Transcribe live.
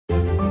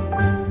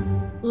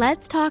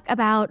Let's talk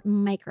about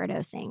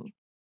microdosing.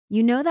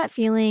 You know that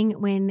feeling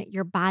when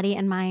your body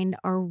and mind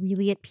are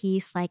really at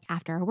peace, like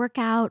after a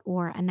workout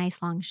or a nice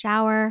long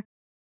shower,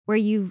 where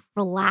you've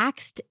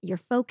relaxed, you're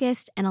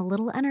focused, and a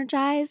little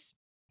energized?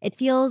 It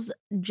feels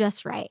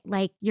just right,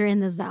 like you're in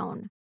the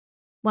zone.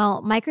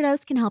 Well,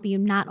 microdose can help you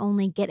not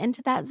only get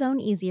into that zone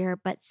easier,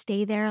 but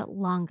stay there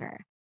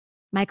longer.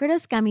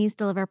 Microdose gummies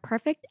deliver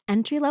perfect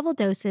entry level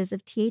doses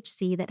of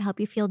THC that help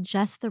you feel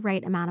just the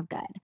right amount of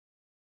good.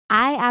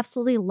 I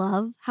absolutely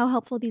love how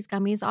helpful these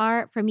gummies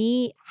are. For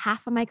me,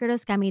 half a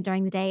microdose gummy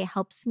during the day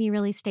helps me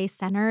really stay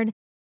centered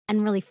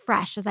and really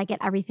fresh as I get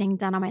everything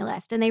done on my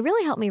list. And they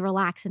really help me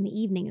relax in the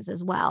evenings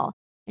as well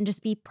and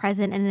just be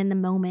present and in the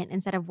moment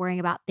instead of worrying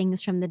about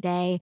things from the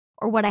day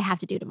or what I have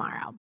to do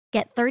tomorrow.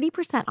 Get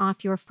 30%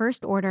 off your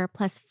first order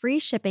plus free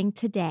shipping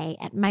today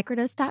at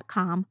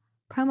microdose.com,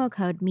 promo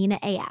code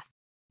MINAAF.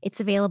 It's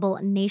available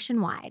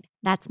nationwide.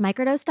 That's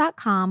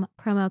microdose.com,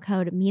 promo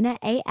code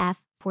MINAAF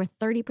for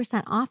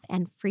 30% off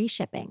and free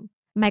shipping.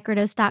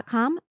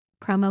 Microdose.com,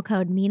 promo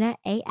code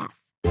MINAAF.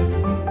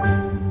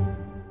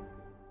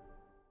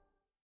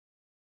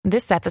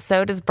 This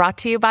episode is brought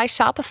to you by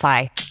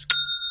Shopify.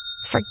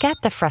 Forget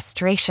the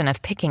frustration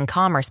of picking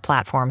commerce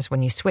platforms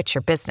when you switch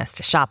your business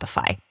to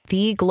Shopify,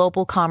 the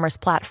global commerce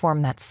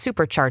platform that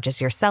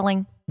supercharges your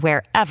selling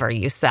wherever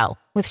you sell.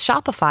 With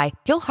Shopify,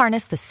 you'll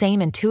harness the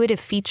same intuitive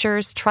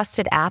features,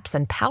 trusted apps,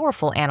 and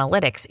powerful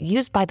analytics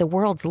used by the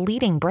world's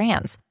leading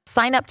brands.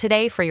 Sign up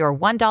today for your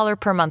 $1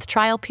 per month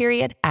trial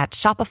period at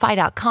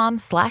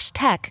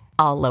shopify.com/tech,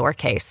 all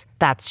lowercase.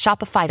 That's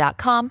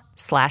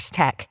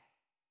shopify.com/tech.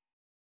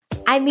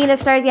 I'm Mina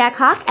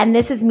Starziak-Hawk, and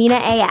this is Mina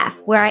AF,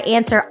 where I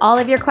answer all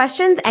of your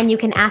questions and you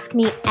can ask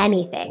me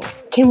anything.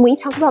 Can we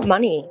talk about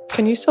money?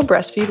 Can you still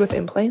breastfeed with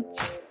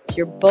implants?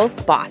 You're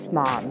both boss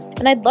moms,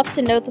 and I'd love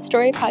to know the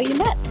story of how you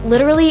met.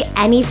 Literally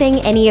anything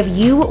any of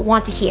you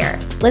want to hear.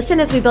 Listen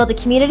as we build a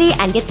community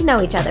and get to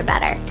know each other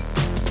better.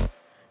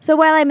 So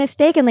while I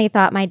mistakenly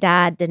thought my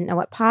dad didn't know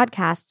what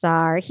podcasts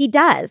are, he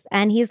does,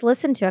 and he's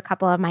listened to a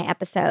couple of my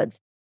episodes.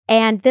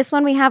 And this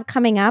one we have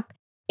coming up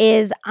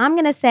is, I'm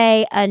going to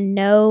say, a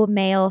no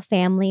male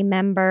family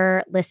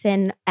member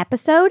listen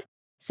episode.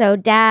 So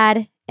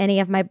dad,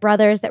 any of my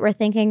brothers that were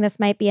thinking this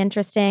might be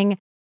interesting,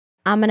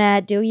 I'm going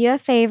to do you a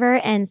favor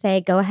and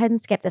say, go ahead and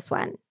skip this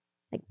one.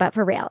 But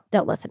for real,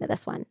 don't listen to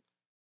this one.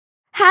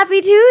 Happy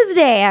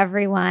Tuesday,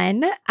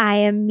 everyone. I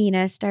am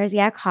Mina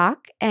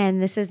Starziak-Hawk,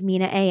 and this is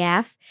Mina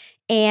AF.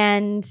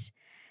 And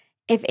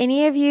if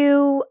any of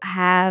you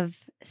have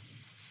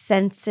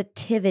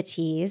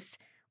sensitivities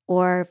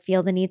or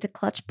feel the need to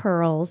clutch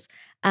pearls,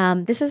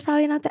 this is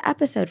probably not the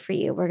episode for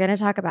you. We're going to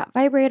talk about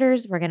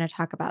vibrators. We're going to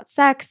talk about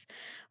sex.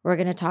 We're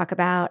going to talk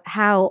about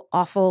how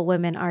awful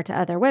women are to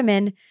other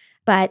women.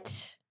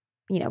 But,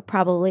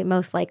 probably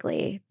most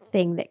likely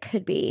thing that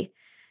could be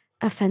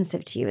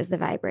offensive to you is the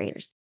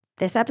vibrators.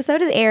 This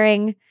episode is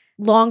airing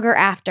longer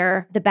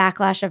after the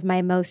backlash of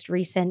my most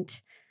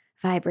recent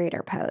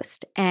vibrator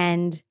post.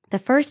 And the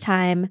first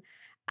time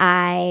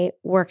I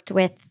worked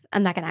with,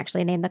 I'm not going to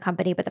actually name the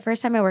company, but the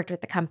first time I worked with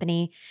the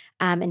company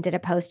and did a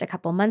post a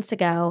couple months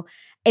ago,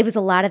 it was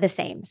a lot of the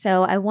same.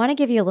 So I want to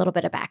give you a little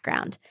bit of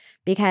background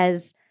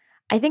because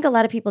I think a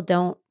lot of people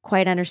don't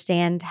quite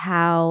understand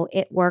how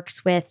it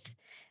works with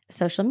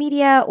social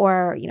media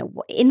or,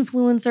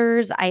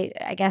 influencers.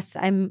 I guess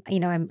I'm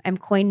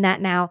coining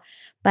that now,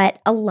 but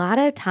a lot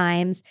of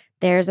times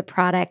there's a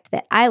product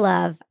that I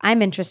love,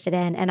 I'm interested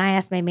in, and I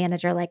ask my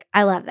manager,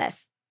 I love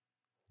this.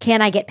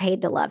 Can I get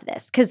paid to love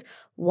this? Because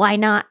why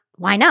not?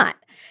 Why not?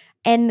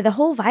 And the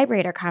whole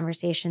vibrator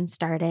conversation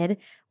started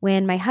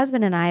when my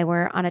husband and I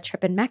were on a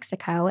trip in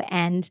Mexico,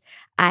 and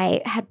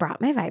I had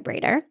brought my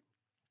vibrator.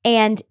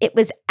 And it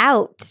was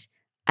out,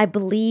 I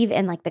believe,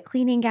 and the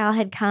cleaning gal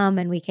had come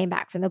and we came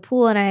back from the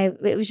pool. And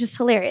it was just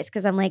hilarious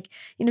because I'm like,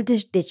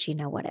 did she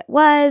know what it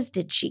was?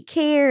 Did she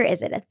care?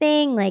 Is it a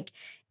thing?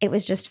 It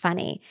was just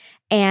funny.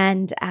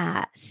 And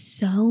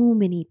so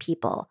many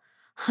people,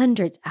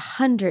 hundreds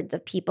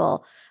of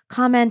people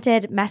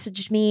commented,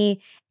 messaged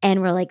me, and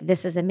were like,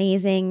 this is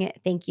amazing.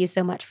 Thank you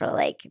so much for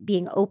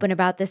being open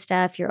about this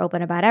stuff. You're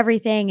open about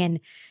everything. And,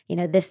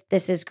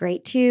 this is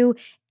great too.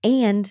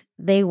 And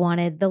they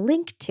wanted the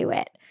link to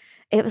it.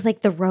 It was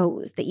like the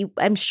rose that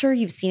I'm sure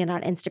you've seen it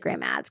on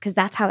Instagram ads because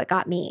that's how it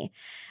got me.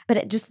 But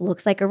it just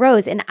looks like a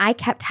rose. And I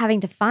kept having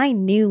to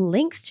find new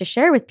links to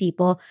share with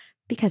people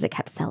because it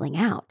kept selling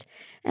out.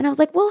 And I was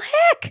like, well,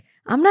 heck,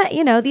 I'm not,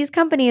 these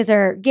companies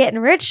are getting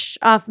rich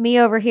off me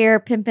over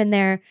here pimping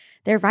their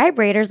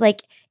vibrators.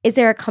 Is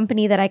there a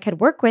company that I could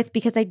work with?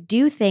 Because I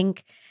do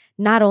think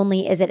not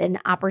only is it an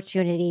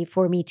opportunity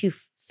for me to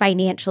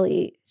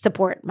financially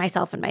support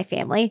myself and my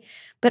family,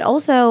 but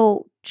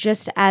also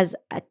just as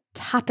a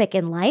topic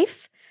in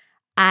life,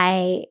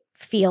 I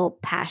feel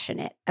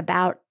passionate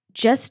about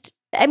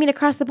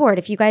across the board.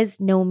 If you guys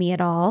know me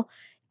at all,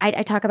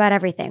 I talk about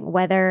everything,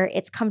 whether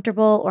it's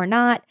comfortable or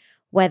not,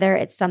 whether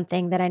it's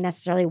something that I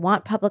necessarily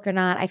want public or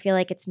not. I feel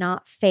like it's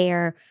not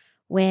fair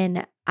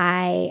when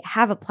I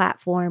have a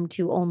platform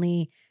to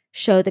only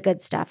show the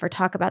good stuff or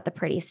talk about the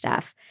pretty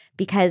stuff,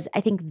 because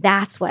I think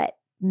that's what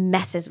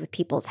messes with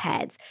people's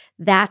heads.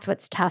 That's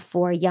what's tough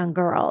for young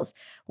girls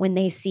when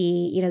they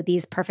see,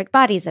 these perfect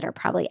bodies that are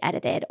probably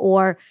edited,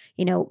 or,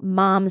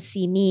 moms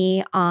see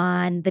me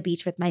on the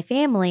beach with my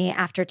family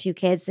after 2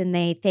 kids and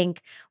they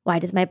think, why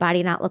does my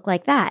body not look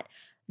like that?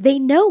 They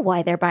know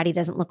why their body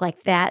doesn't look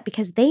like that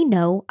because they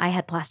know I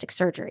had plastic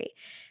surgery.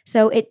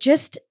 So it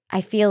just,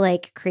 I feel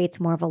like, creates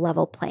more of a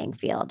level playing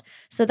field.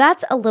 So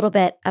that's a little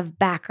bit of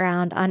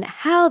background on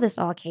how this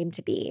all came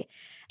to be.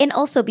 And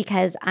also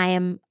because I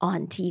am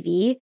on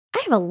TV,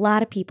 I have a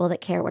lot of people that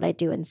care what I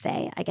do and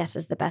say, I guess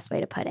is the best way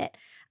to put it.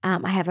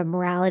 I have a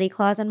morality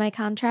clause in my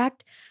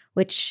contract,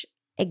 which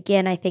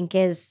again, I think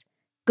is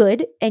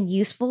good and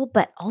useful,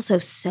 but also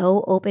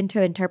so open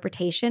to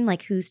interpretation,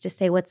 like who's to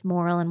say what's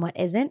moral and what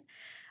isn't,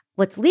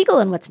 what's legal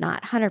and what's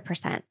not,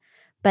 100%.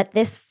 But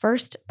this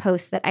first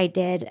post that I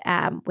did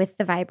with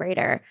the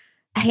vibrator,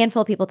 a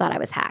handful of people thought I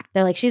was hacked.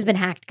 They're like, she's been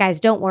hacked. Guys,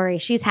 don't worry.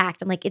 She's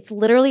hacked. I'm like, it's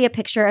literally a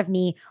picture of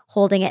me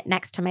holding it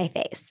next to my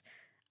face.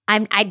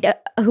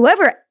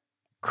 Whoever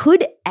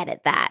could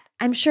edit that,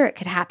 I'm sure it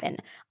could happen.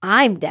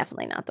 I'm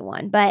definitely not the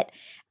one. But,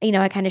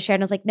 I kind of shared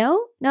and I was like,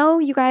 no,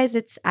 you guys,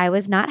 I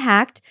was not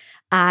hacked.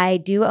 I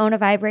do own a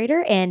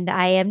vibrator and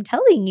I am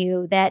telling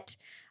you that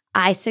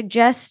I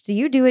suggest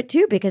you do it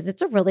too because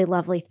it's a really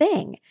lovely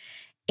thing.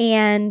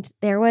 And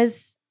there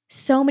was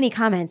so many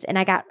comments and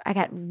I got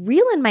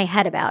real in my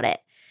head about it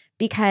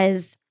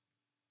because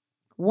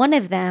one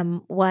of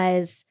them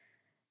was,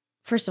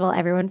 first of all,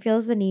 everyone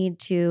feels the need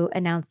to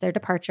announce their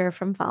departure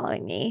from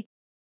following me.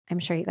 I'm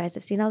sure you guys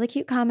have seen all the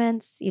cute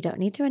comments. You don't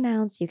need to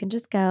announce. You can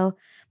just go.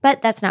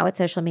 But that's not what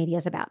social media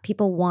is about.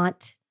 People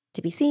want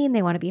to be seen.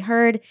 They want to be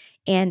heard.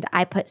 And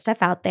I put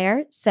stuff out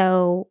there.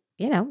 So,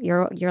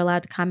 you're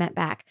allowed to comment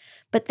back.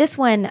 But this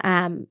one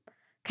kind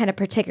of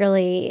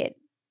particularly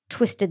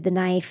twisted the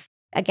knife.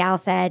 A gal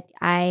said,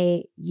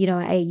 I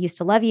used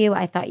to love you.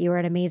 I thought you were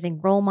an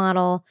amazing role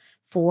model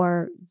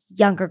for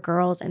younger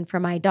girls and for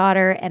my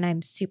daughter. And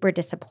I'm super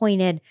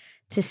disappointed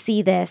to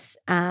see this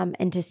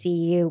and to see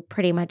you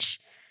pretty much,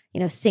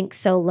 sink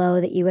so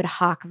low that you would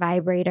hawk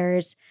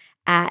vibrators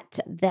at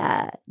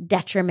the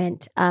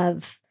detriment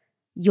of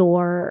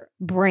your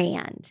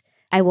brand.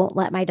 I won't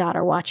let my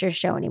daughter watch your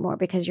show anymore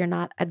because you're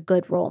not a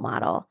good role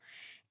model.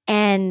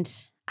 And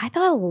I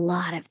thought a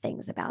lot of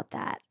things about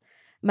that.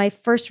 My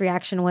first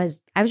reaction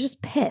was I was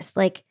just pissed.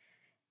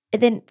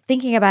 Then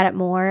thinking about it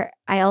more,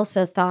 I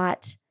also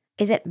thought,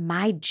 is it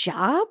my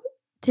job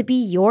to be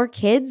your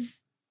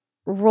kid's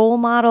role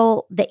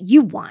model that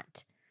you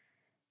want?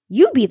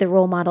 You be the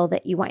role model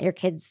that you want your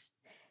kids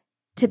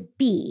to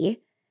be.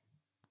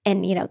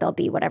 And, they'll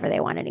be whatever they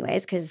want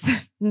anyways, because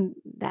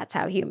that's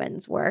how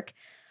humans work.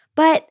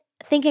 But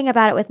thinking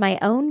about it with my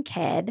own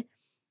kid,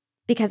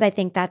 because I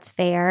think that's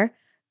fair,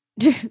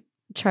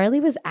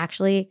 Charlie was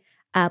actually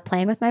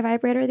playing with my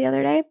vibrator the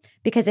other day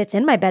because it's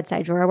in my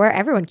bedside drawer where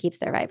everyone keeps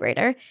their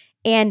vibrator.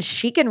 And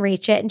she can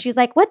reach it and she's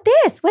like, what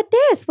this? What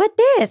this? What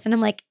this? And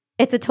I'm like,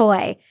 it's a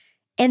toy.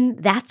 And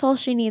that's all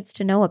she needs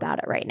to know about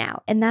it right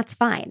now. And that's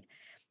fine.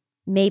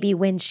 Maybe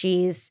when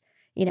she's,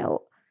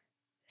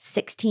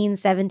 16,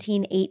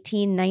 17,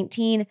 18,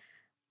 19,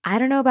 I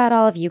don't know about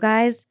all of you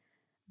guys,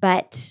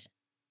 but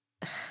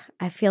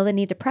I feel the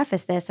need to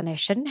preface this, and I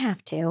shouldn't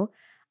have to.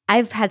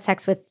 I've had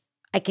sex with,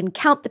 I can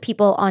count the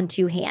people on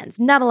 2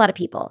 hands, not a lot of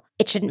people.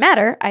 It shouldn't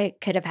matter. I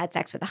could have had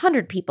sex with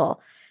 100 people,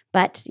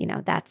 but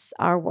that's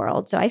our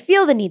world. So I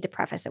feel the need to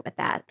preface it with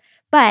that.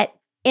 But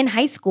in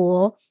high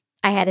school,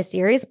 I had a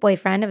serious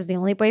boyfriend. It was the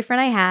only boyfriend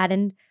I had,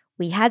 and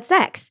we had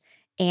sex.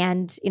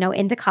 And,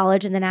 into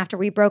college. And then after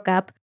we broke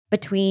up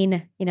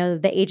between,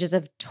 the ages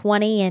of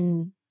 20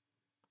 and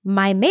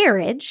my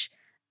marriage,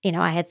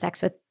 I had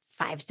sex with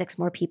 5, 6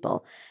 more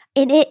people.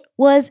 And it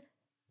was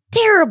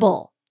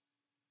terrible.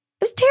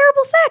 It was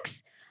terrible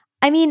sex.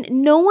 I mean,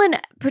 no one,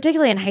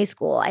 particularly in high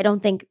school, I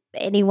don't think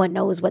anyone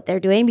knows what they're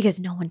doing because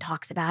no one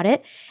talks about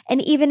it.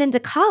 And even into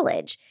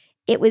college,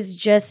 it was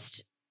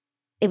just,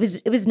 it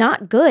was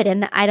not good.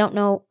 And I don't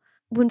know,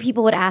 when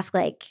people would ask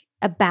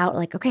about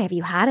okay, have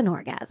you had an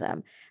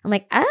orgasm? I'm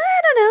like, I don't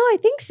know. I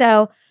think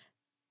so.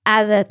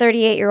 As a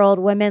 38-year-old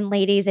woman,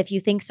 ladies, if you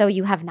think so,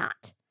 you have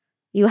not.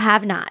 You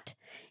have not.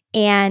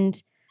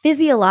 And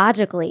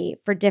physiologically,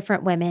 for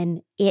different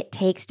women, it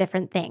takes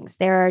different things.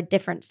 There are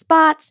different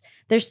spots.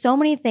 There's so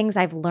many things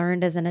I've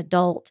learned as an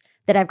adult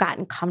that I've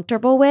gotten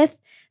comfortable with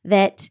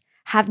that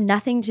have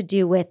nothing to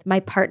do with my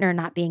partner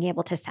not being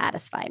able to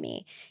satisfy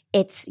me.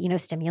 It's,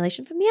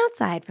 stimulation from the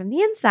outside, from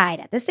the inside.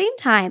 At the same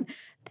time,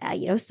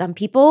 some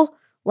people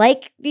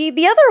like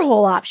the other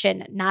whole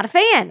option. Not a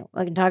fan.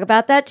 We can talk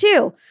about that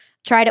too.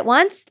 Tried it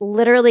once,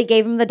 literally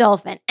gave him the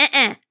dolphin.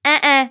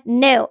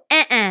 No,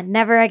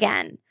 never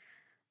again.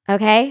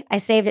 Okay, I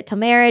saved it till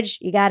marriage.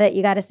 You got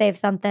to save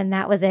something.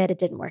 That was it. It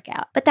didn't work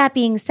out. But that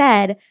being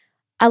said,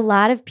 a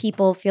lot of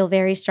people feel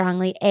very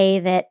strongly,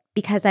 that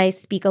because I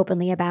speak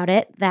openly about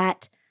it,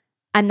 that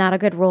I'm not a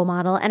good role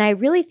model. And I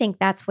really think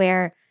that's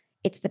where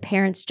it's the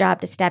parent's job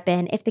to step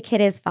in if the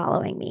kid is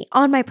following me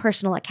on my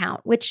personal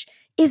account, which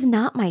is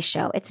not my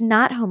show. It's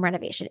not home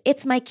renovation.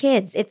 It's my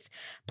kids. It's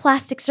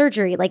plastic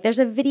surgery. Like there's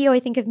a video, I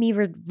think, of me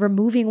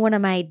removing one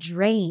of my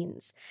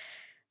drains.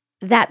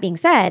 That being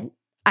said,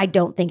 I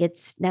don't think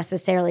it's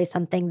necessarily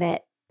something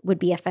that would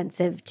be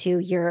offensive to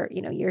your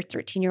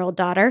 13-year-old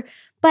daughter.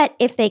 But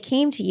if they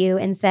came to you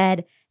and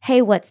said,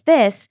 hey, what's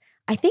this?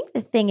 I think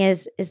the thing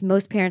is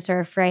most parents are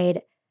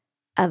afraid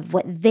of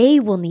what they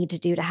will need to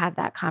do to have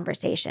that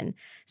conversation.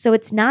 So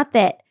it's not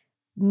that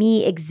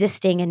me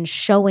existing and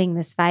showing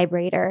this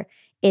vibrator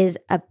is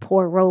a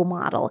poor role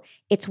model.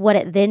 It's what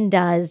it then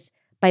does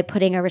by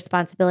putting a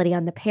responsibility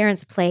on the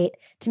parent's plate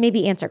to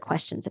maybe answer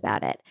questions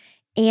about it.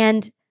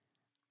 And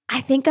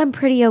I think I'm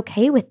pretty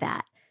okay with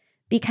that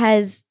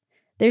because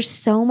there's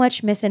so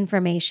much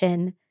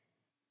misinformation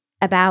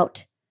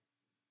about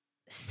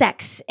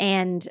sex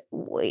and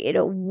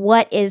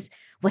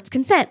what's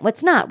consent,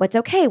 what's not, what's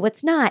okay,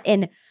 what's not.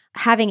 And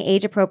having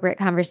age-appropriate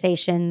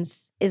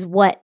conversations is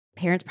what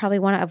parents probably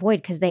want to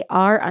avoid because they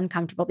are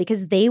uncomfortable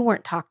because they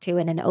weren't talked to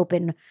in an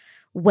open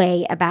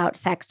way about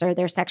sex or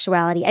their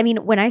sexuality. I mean,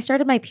 when I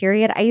started my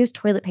period, I used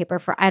toilet paper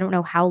for I don't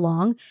know how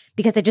long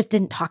because I just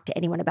didn't talk to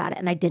anyone about it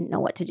and I didn't know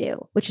what to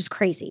do, which is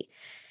crazy.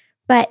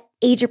 But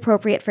age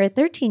appropriate for a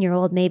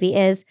 13-year-old maybe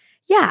is,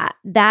 yeah,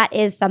 that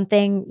is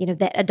something,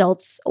 that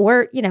adults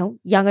or,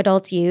 young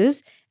adults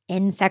use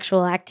in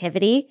sexual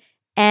activity.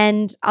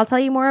 And I'll tell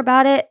you more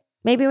about it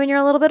maybe when you're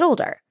a little bit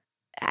older.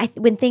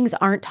 When things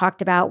aren't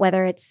talked about,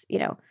 whether it's,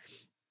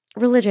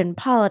 religion,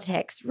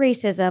 politics,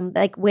 racism,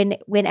 like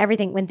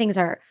when things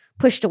are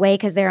pushed away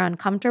because they're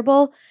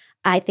uncomfortable,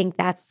 I think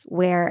that's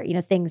where,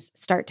 things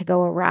start to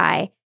go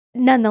awry.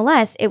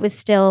 Nonetheless, it was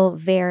still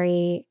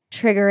very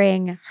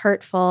triggering,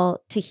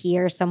 hurtful to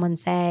hear someone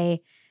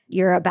say,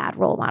 you're a bad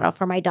role model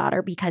for my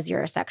daughter because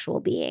you're a sexual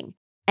being.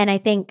 And I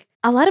think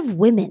a lot of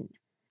women,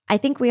 I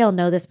think we all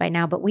know this by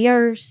now, but we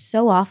are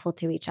so awful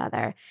to each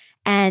other.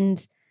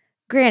 And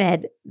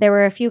granted, there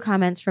were a few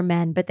comments from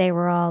men, but they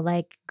were all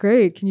like,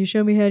 great, can you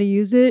show me how to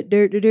use it?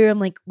 I'm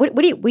like, what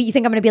do you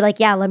think I'm going to be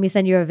like? Yeah, let me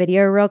send you a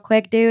video real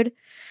quick, dude.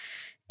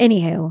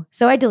 Anywho,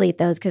 so I delete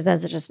those because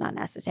those are just not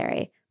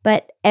necessary.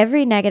 But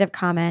every negative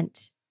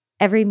comment,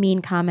 every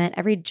mean comment,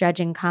 every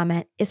judging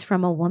comment is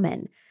from a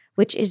woman,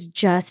 which is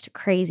just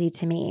crazy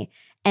to me.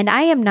 And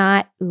I am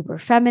not uber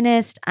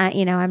feminist.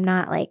 I'm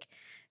not like,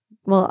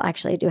 well,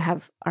 actually I do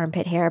have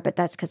armpit hair, but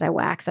that's because I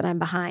wax and I'm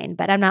behind.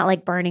 But I'm not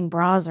like burning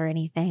bras or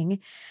anything.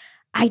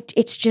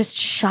 It's just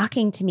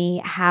shocking to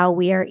me how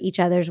we are each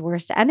other's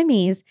worst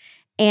enemies.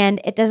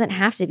 And it doesn't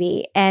have to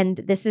be. And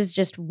this is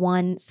just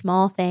one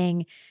small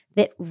thing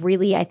that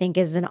really, I think,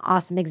 is an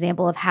awesome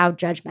example of how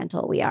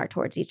judgmental we are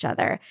towards each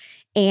other.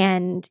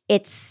 And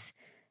it's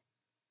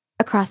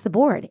across the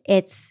board.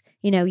 It's,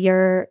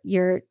 you're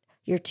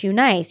too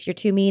nice, you're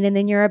too mean, and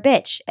then you're a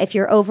bitch. If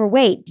you're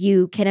overweight,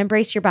 you can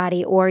embrace your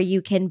body, or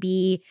you can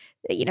be,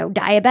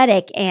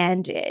 diabetic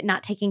and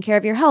not taking care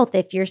of your health.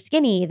 If you're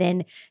skinny,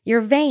 then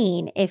you're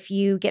vain. If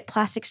you get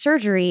plastic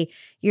surgery,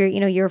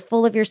 you're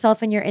full of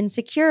yourself and you're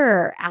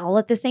insecure all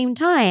at the same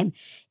time.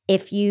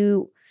 If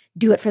you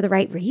do it for the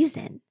right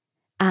reason,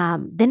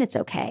 then it's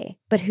okay.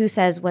 But who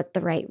says what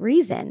the right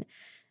reason?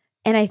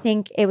 And I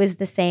think it was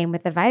the same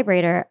with the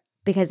vibrator,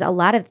 because a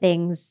lot of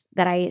things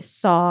that I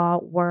saw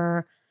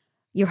were,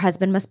 your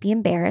husband must be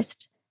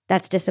embarrassed.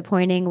 That's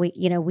disappointing.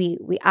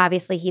 We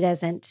obviously, he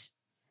doesn't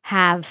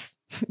have,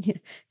 if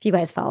you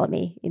guys follow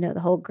me,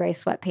 the whole gray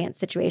sweatpants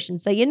situation.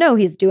 So,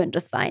 he's doing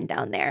just fine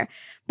down there.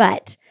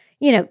 But,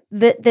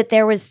 that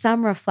there was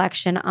some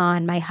reflection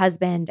on my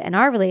husband and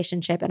our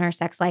relationship and our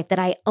sex life, that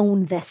I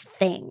own this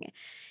thing.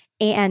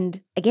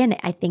 And again,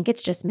 I think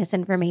it's just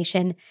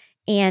misinformation.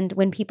 And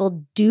when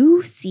people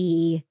do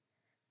see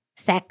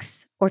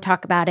sex or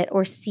talk about it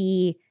or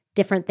see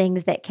different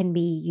things that can be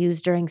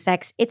used during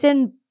sex, it's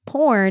in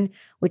porn,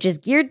 which is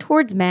geared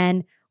towards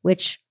men,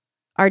 which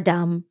are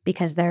dumb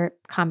because they're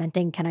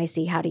commenting, can I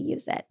see how to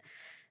use it?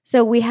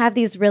 So we have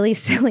these really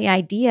silly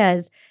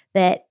ideas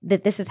that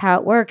this is how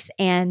it works.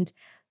 And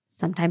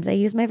sometimes I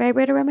use my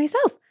vibrator by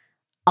myself.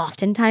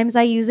 Oftentimes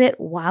I use it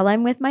while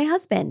I'm with my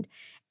husband.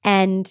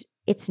 And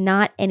it's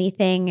not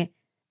anything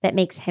that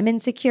makes him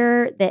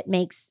insecure, that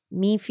makes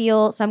me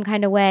feel some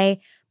kind of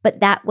way, but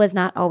that was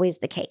not always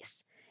the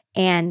case.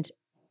 And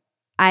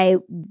I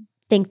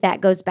think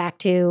that goes back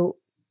to,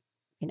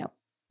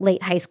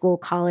 late high school,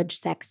 college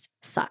sex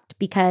sucked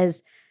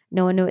because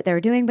no one knew what they were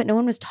doing, but no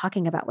one was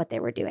talking about what they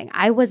were doing.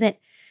 I wasn't,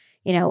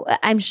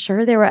 I'm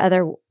sure there were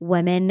other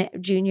women,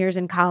 juniors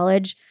in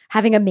college,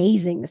 having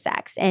amazing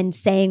sex and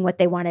saying what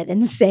they wanted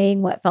and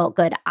saying what felt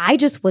good. I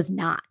just was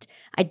not.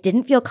 I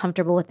didn't feel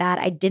comfortable with that.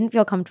 I didn't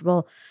feel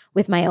comfortable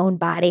with my own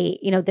body.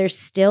 There's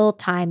still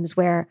times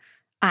where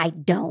I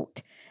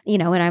don't,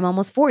 and I'm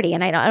almost 40,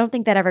 and I don't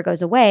think that ever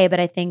goes away, but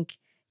I think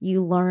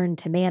you learn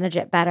to manage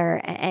it better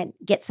and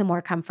get some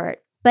more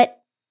comfort.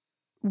 But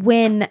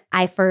when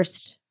I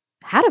first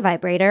had a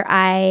vibrator,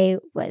 I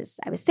was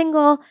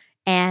single.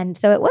 And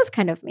so it was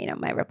kind of,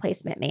 my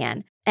replacement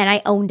man. And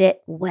I owned it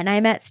when I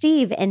met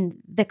Steve. And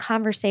the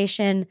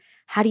conversation,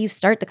 how do you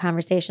start the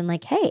conversation?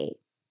 Like, hey,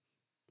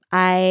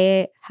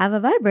 I have a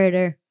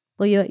vibrator.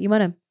 Well, you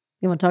want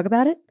to talk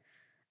about it?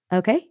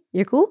 Okay,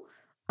 you're cool.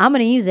 I'm going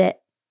to use it.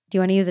 Do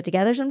you want to use it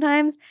together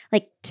sometimes?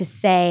 Like to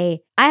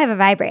say, I have a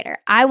vibrator.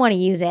 I want to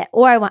use it,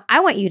 or I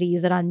want you to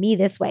use it on me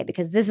this way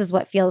because this is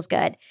what feels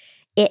good.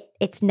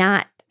 It's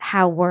not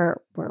how we're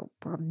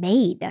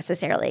made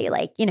necessarily.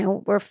 Like,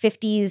 we're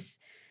 50s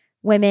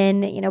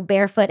women,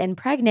 barefoot and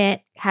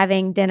pregnant,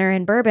 having dinner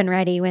and bourbon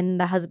ready when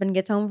the husband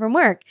gets home from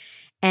work.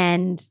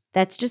 And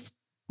that's just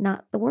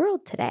not the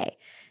world today.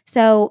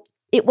 So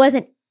it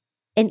wasn't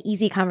an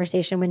easy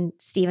conversation when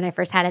Steve and I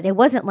first had it. It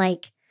wasn't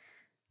like,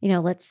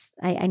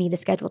 I need to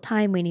schedule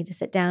time. We need to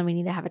sit down. We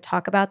need to have a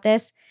talk about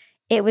this.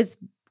 It was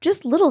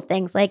just little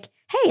things like,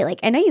 hey, like,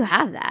 I know you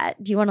have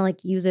that. Do you want to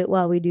like use it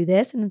while we do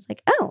this? And it's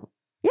like, oh,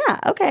 yeah,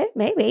 okay,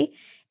 maybe.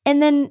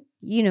 And then,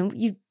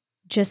 you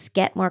just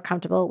get more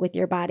comfortable with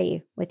your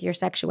body, with your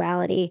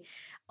sexuality,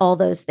 all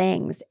those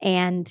things.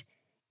 And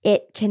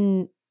it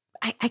can,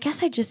 I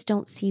guess I just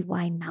don't see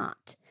why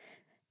not.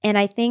 And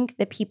I think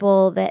the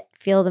people that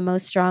feel the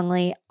most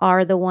strongly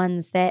are the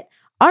ones that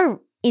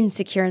are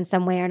insecure in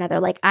some way or another.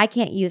 Like, I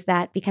can't use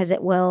that because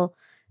it will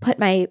put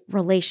my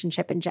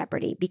relationship in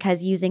jeopardy,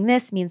 because using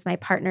this means my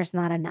partner's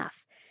not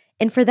enough.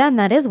 And for them,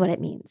 that is what it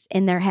means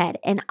in their head.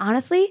 And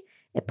honestly,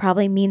 it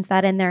probably means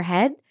that in their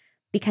head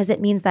because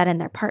it means that in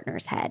their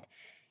partner's head.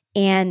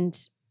 And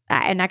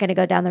I'm not going to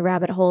go down the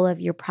rabbit hole of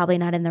you're probably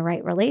not in the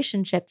right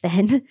relationship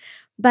then,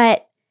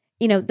 but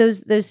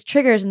those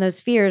triggers and those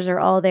fears are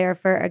all there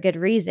for a good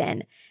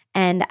reason.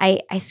 And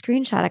I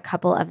screenshot a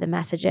couple of the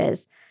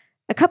messages,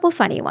 a couple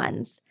funny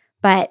ones,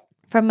 but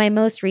from my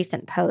most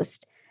recent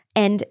post.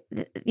 And,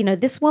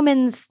 this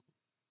woman's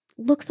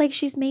looks like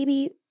she's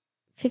maybe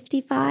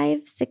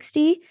 55,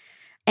 60.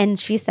 And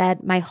she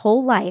said, my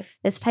whole life,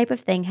 this type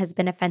of thing has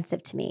been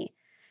offensive to me.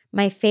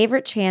 My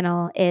favorite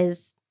channel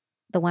is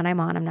the one I'm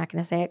on. I'm not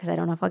going to say it because I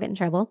don't know if I'll get in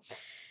trouble.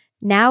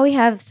 Now we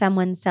have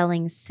someone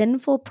selling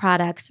sinful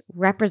products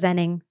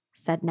representing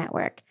said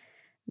network.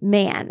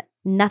 Man,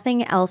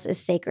 nothing else is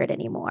sacred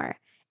anymore.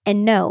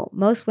 And no,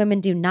 most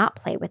women do not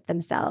play with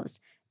themselves.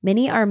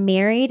 Many are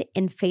married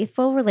in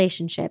faithful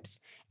relationships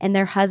and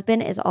their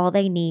husband is all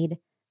they need.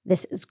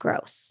 This is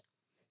gross.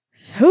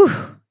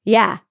 Whew.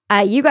 Yeah.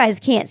 You guys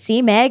can't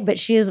see Meg, but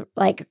she is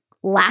like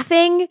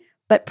laughing,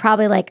 but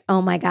probably like,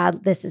 oh my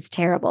God, this is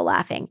terrible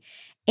laughing.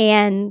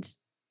 And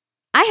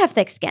I have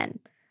thick skin.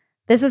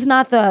 This is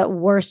not the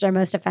worst or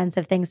most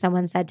offensive thing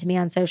someone said to me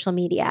on social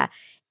media.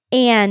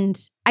 And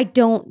I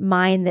don't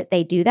mind that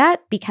they do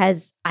that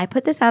because I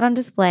put this out on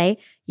display.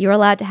 You're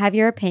allowed to have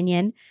your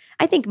opinion.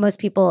 I think most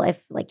people,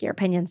 if like your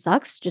opinion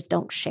sucks, just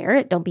don't share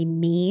it. Don't be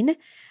mean.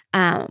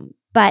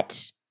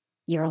 But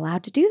you're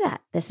allowed to do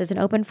that. This is an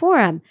open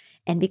forum.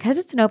 And because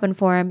it's an open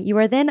forum, you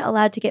are then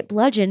allowed to get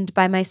bludgeoned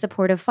by my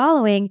supportive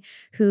following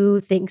who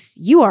thinks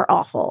you are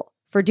awful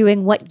for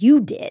doing what you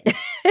did.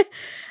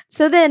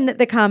 So then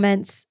the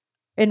comments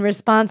in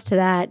response to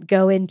that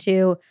go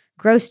into,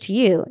 gross to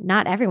you,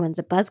 not everyone's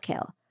a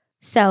buzzkill.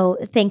 So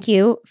thank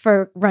you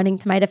for running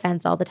to my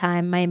defense all the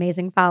time, my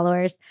amazing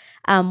followers.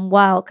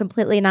 While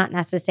completely not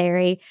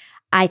necessary,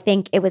 I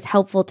think it was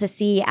helpful to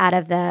see out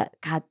of the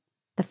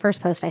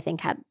first post I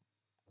think had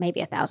maybe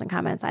 1,000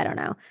 comments. I don't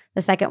know.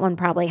 The second one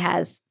probably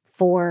has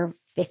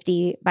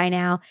 450 by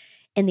now.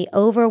 And the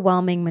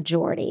overwhelming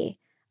majority,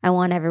 I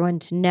want everyone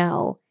to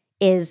know,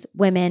 is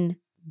women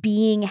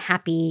being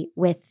happy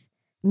with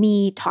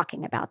me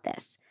talking about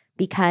this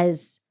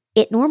because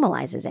it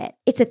normalizes it.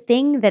 It's a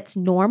thing that's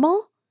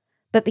normal,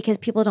 but because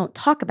people don't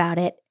talk about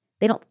it,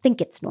 they don't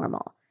think it's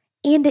normal.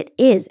 And it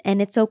is,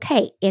 and it's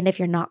okay. And if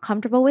you're not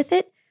comfortable with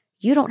it,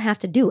 you don't have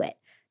to do it.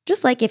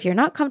 Just like if you're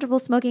not comfortable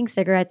smoking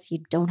cigarettes, you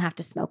don't have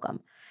to smoke them.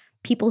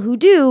 People who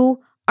do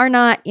are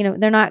not,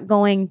 they're not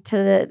going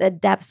to the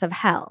depths of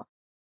hell.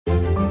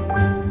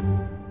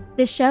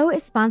 This show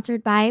is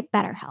sponsored by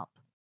BetterHelp.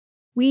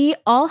 We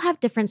all have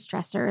different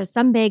stressors,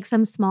 some big,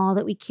 some small,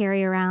 that we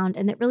carry around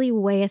and that really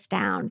weigh us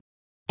down.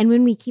 And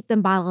when we keep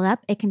them bottled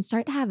up, it can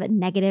start to have a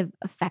negative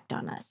effect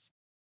on us.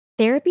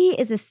 Therapy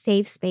is a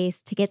safe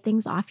space to get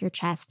things off your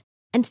chest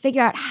and to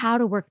figure out how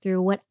to work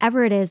through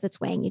whatever it is that's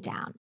weighing you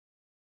down.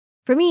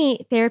 For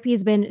me, therapy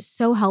has been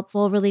so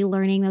helpful, really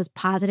learning those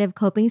positive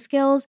coping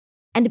skills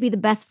and to be the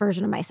best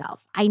version of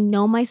myself. I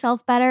know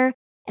myself better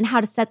and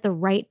how to set the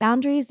right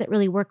boundaries that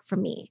really work for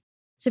me.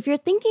 So if you're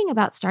thinking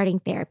about starting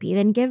therapy,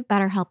 then give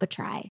BetterHelp a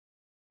try.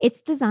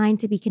 It's designed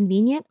to be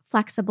convenient,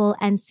 flexible,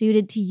 and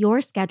suited to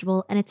your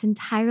schedule, and it's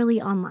entirely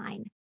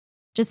online.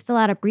 Just fill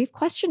out a brief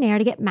questionnaire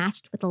to get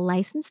matched with a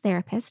licensed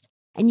therapist,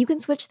 and you can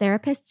switch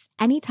therapists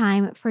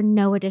anytime for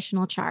no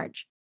additional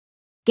charge.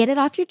 Get it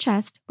off your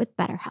chest with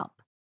BetterHelp.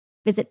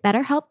 Visit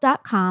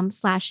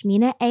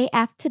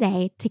BetterHelp.com/MinaAF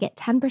today to get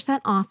 10%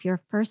 off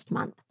your first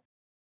month.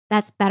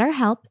 That's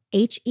BetterHelp,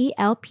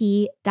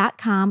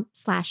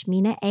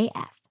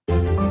 HELP.com/MinaAF.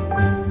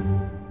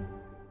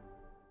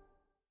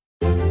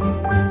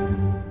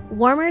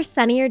 Warmer,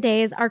 sunnier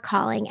days are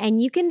calling,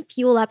 and you can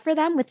fuel up for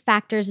them with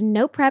Factor's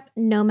no prep,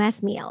 no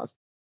mess meals.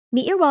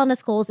 Meet your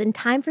wellness goals in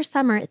time for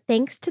summer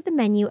thanks to the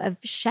menu of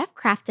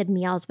chef-crafted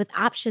meals with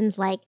options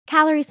like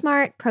Calorie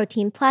Smart,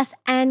 Protein Plus,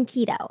 and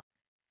Keto.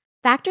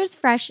 Factor's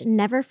fresh,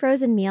 never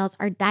frozen meals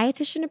are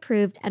dietitian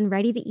approved and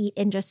ready to eat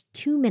in just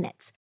 2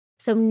 minutes.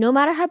 So no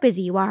matter how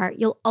busy you are,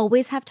 you'll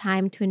always have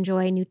time to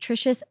enjoy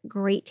nutritious,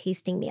 great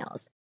tasting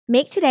meals.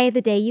 Make today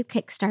the day you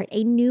kickstart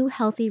a new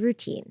healthy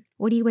routine.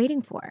 What are you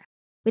waiting for?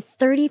 With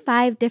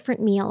 35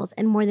 different meals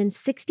and more than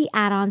 60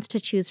 add-ons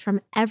to choose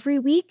from every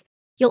week,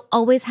 you'll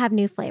always have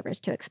new flavors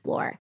to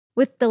explore.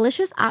 With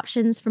delicious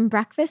options from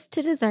breakfast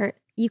to dessert,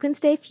 you can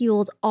stay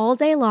fueled all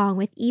day long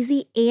with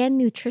easy and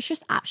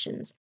nutritious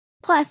options.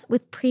 Plus,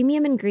 with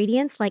premium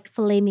ingredients like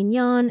filet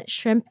mignon,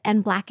 shrimp,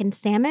 and blackened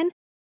salmon,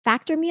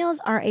 Factor meals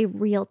are a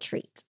real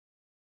treat.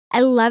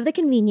 I love the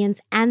convenience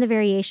and the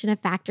variation of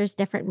Factor's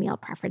different meal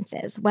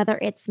preferences. Whether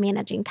it's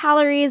managing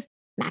calories,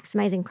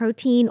 maximizing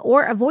protein,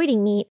 or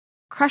avoiding meat,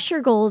 crush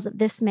your goals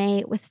this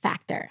May with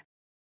Factor.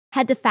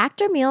 Head to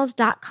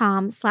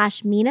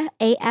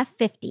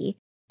factormeals.com/MinaAF50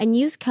 and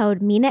use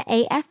code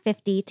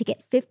MinaAF50 to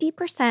get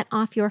 50%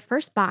 off your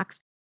first box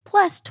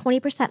plus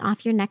 20%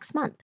 off your next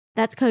month.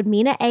 That's code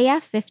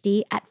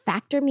MinaAF50 at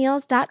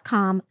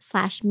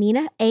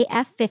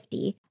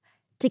factormeals.com/MinaAF50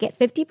 to get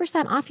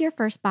 50% off your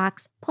first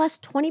box plus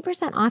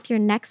 20% off your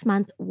next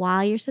month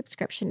while your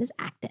subscription is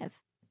active.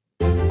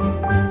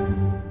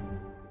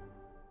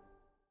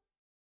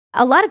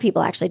 A lot of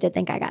people actually did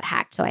think I got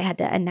hacked, so I had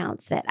to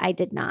announce that I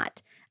did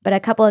not. But a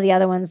couple of the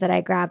other ones that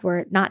I grabbed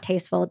were not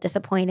tasteful,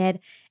 disappointed.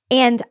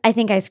 And I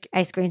think I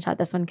screenshot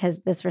this one because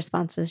this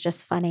response was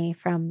just funny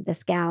from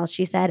this gal.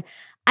 She said,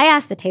 I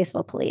asked the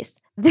tasteful police.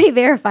 They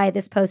verified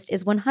this post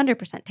is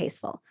 100%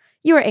 tasteful.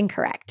 You are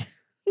incorrect.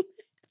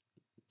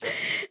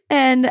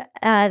 And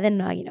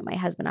then, my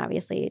husband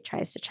obviously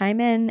tries to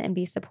chime in and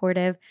be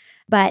supportive.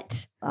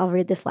 But I'll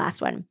read this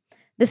last one.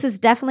 This is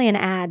definitely an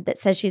ad that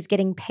says she's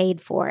getting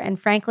paid for. And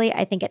frankly,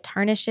 I think it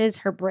tarnishes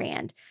her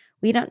brand.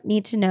 We don't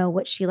need to know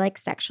what she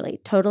likes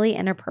sexually. Totally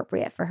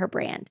inappropriate for her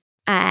brand.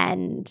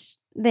 And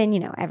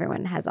then,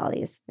 everyone has all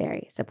these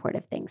very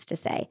supportive things to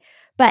say.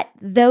 But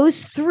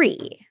those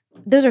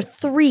are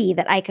three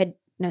that I could,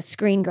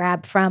 screen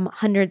grab from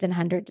hundreds and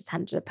hundreds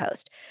of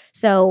posts.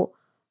 So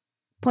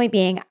point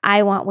being,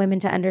 I want women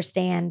to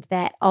understand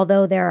that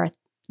although there are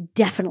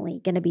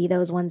definitely going to be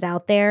those ones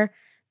out there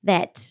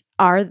that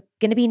are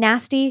going to be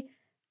nasty,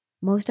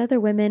 most other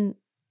women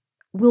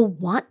will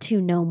want to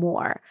know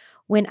more.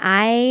 When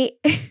I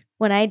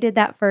did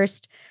that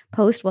first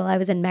post while I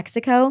was in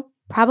Mexico,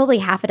 probably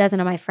half a dozen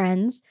of my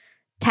friends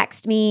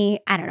text me,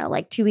 I don't know,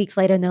 like 2 weeks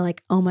later, and they're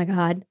like, oh my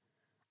God,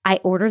 I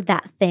ordered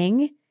that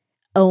thing.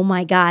 Oh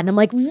my God. And I'm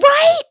like,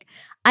 right?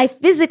 I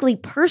physically,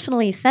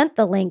 personally sent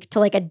the link to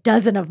like a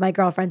dozen of my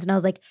girlfriends. And I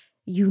was like,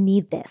 you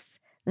need this.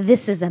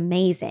 This is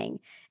amazing.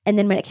 And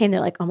then when it came, they're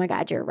like, oh my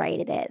God, you're right.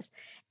 It is.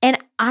 And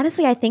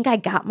honestly, I think I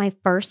got my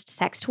first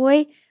sex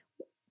toy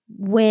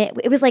when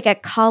it was like a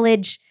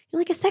college,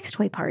 like a sex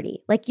toy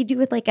party, like you do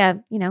with like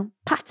a,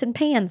 pots and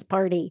pans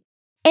party.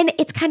 And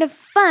it's kind of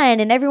fun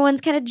and everyone's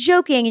kind of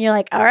joking and you're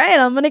like, all right,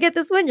 I'm going to get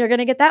this one. You're going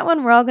to get that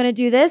one. We're all going to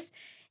do this.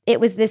 It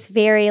was this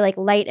very like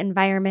light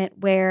environment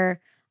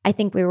where I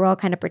think we were all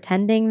kind of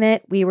pretending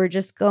that we were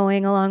just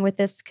going along with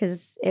this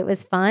because it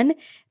was fun.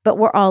 But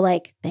we're all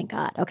like, thank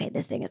God. Okay,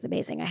 this thing is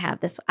amazing. I have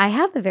this. I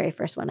have the very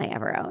first one I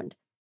ever owned.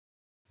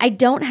 I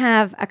don't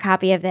have a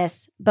copy of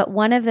this, but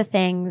one of the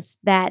things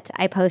that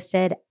I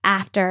posted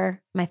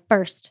after my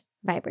first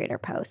vibrator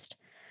post,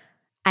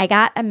 I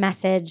got a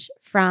message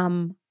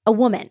from a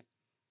woman.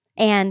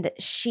 And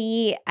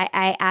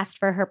I asked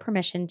for her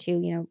permission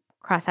to,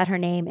 cross out her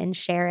name and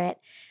share it.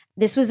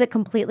 This was a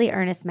completely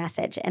earnest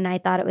message. And I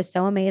thought it was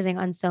so amazing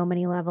on so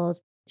many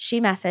levels. She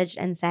messaged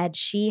and said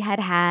she had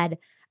had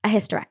a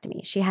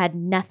hysterectomy. She had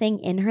nothing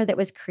in her that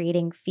was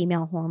creating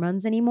female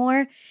hormones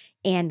anymore.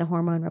 And the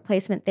hormone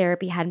replacement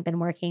therapy hadn't been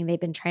working. They'd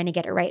been trying to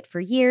get it right for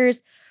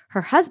years.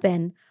 Her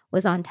husband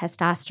was on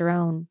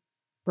testosterone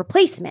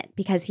replacement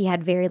because he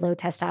had very low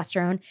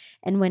testosterone.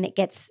 And when it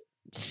gets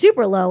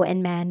super low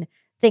in men,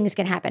 things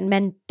can happen.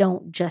 Men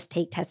don't just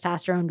take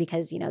testosterone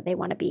because, they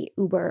want to be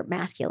uber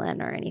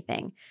masculine or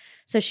anything.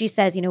 So she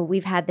says,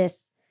 we've had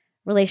this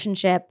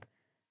relationship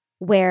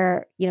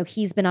where,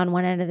 he's been on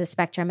one end of the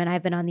spectrum and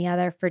I've been on the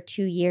other for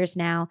 2 years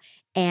now.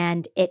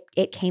 And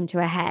it came to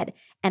a head.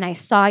 And I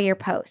saw your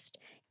post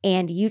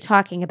and you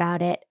talking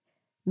about it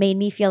made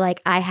me feel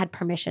like I had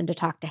permission to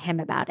talk to him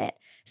about it.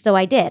 So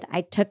I did. I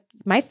took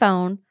my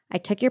phone, I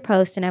took your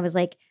post and I was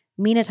like,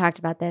 Mina talked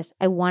about this.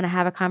 I want to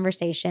have a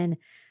conversation.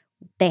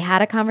 They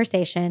had a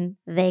conversation.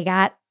 They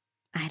got,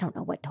 I don't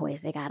know what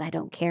toys they got. I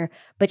don't care.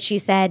 But she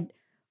said,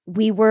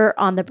 we were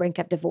on the brink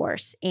of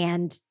divorce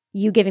and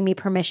you giving me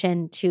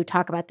permission to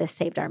talk about this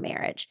saved our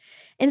marriage.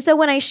 And so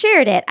when I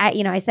shared it,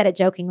 I said it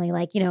jokingly,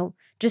 like,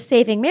 just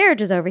saving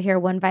marriages over here,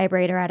 one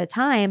vibrator at a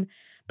time.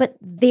 But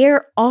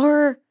there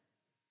are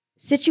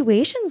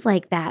situations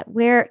like that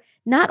where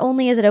not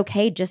only is it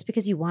okay just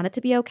because you want it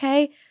to be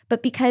okay,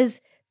 but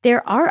because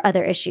there are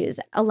other issues.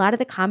 A lot of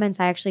the comments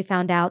I actually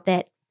found out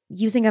that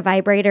using a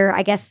vibrator,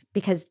 I guess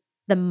because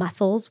the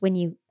muscles when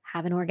you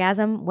have an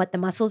orgasm, what the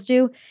muscles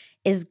do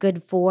is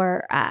good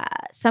for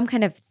some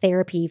kind of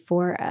therapy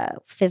for a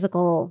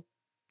physical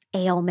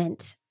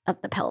ailment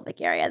of the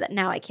pelvic area that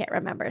now I can't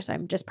remember. So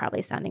I'm just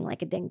probably sounding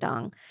like a ding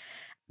dong.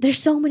 There's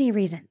so many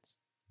reasons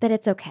that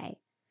it's okay.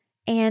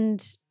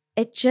 And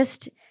it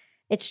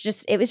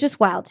was just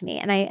wild to me.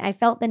 And I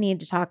felt the need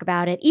to talk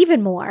about it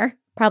even more,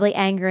 probably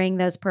angering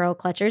those pearl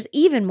clutchers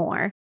even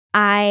more.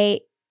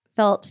 I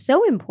felt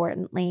so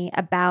importantly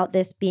about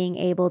this being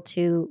able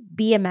to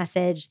be a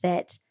message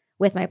that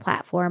with my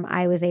platform,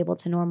 I was able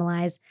to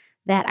normalize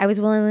that I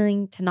was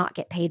willing to not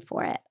get paid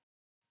for it.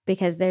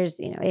 Because there's,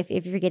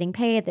 if you're getting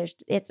paid,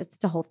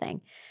 it's a whole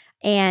thing.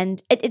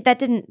 And that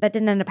didn't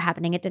end up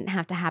happening. It didn't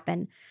have to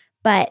happen.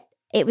 But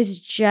it was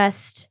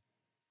just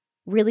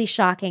really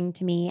shocking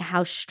to me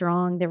how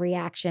strong the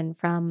reaction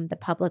from the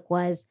public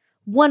was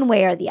one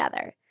way or the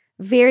other.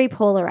 Very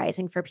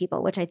polarizing for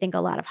people, which I think a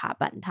lot of hot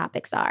button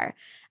topics are.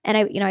 And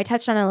I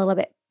touched on it a little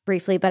bit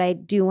briefly, but I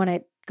do want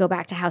to go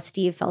back to how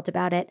Steve felt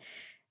about it.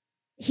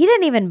 He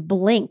didn't even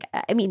blink.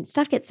 I mean,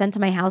 stuff gets sent to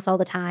my house all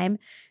the time.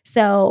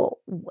 So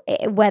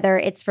whether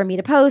it's for me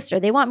to post or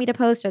they want me to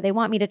post or they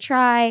want me to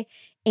try,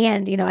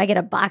 and, I get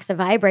a box of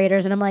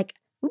vibrators and I'm like,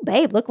 ooh,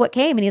 babe, look what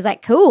came. And he's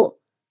like, cool.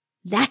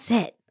 That's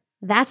it.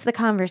 That's the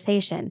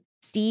conversation.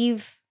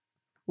 Steve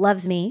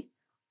loves me.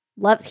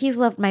 He's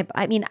loved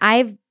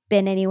I've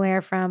been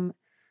anywhere from,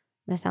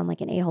 I'm going to sound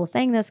like an a-hole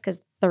saying this because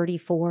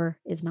 34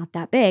 is not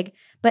that big,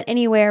 but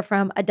anywhere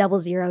from a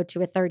 00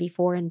 to a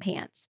 34 in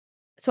pants.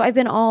 So I've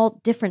been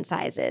all different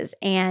sizes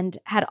and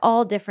had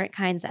all different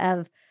kinds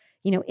of,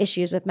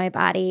 issues with my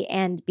body,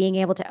 and being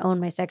able to own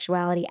my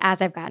sexuality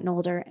as I've gotten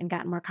older and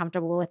gotten more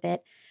comfortable with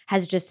it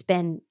has just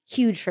been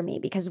huge for me,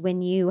 because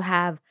when you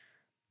have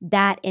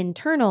that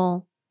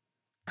internal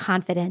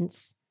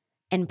confidence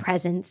and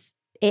presence,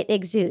 it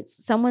exudes.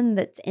 Someone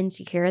that's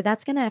insecure,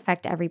 that's going to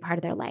affect every part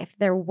of their life,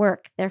 their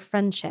work, their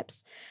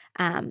friendships,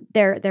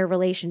 their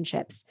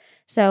relationships.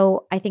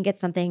 So I think it's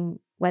something,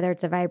 whether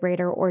it's a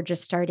vibrator or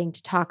just starting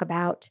to talk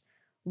about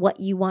what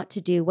you want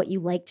to do, what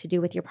you like to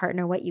do with your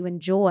partner, what you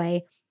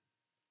enjoy.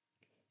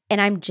 And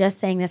I'm just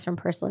saying this from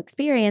personal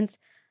experience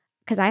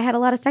because I had a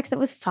lot of sex that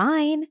was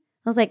fine. I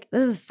was like,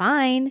 this is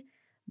fine,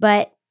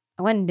 but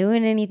I wasn't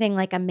doing anything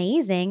like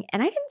amazing.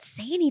 And I didn't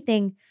say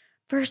anything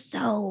for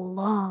so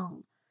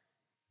long.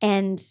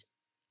 And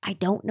I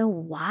don't know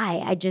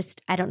why. I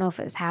don't know if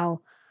it was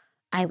how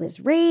I was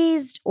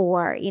raised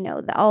or,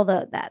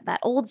 that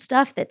old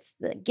stuff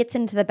that gets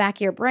into the back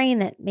of your brain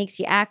that makes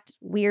you act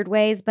weird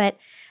ways. But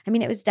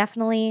it was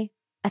definitely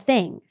a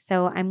thing.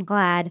 So I'm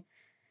glad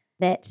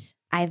that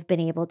I've been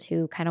able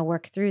to kind of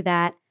work through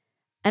that.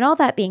 And all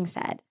that being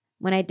said,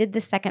 when I did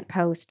the second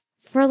post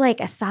for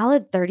like a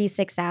solid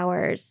 36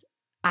 hours,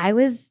 I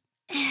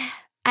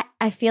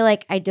feel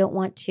like I don't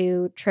want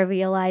to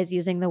trivialize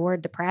using the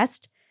word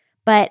depressed,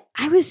 but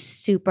I was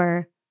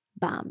super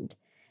bummed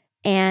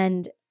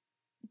and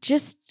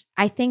just,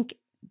 I think,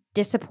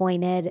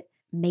 disappointed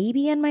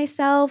maybe in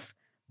myself,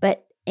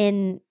 but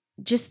in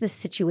just the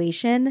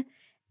situation,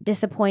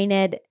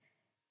 disappointed.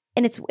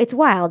 And it's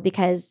wild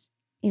because,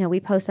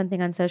 we post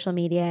something on social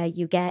media,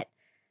 you get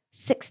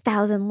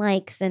 6,000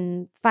 likes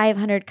and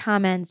 500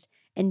 comments,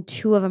 and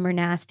 2 of them are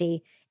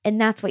nasty. And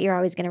that's what you're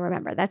always going to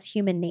remember. That's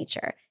human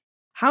nature.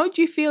 How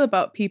do you feel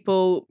about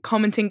people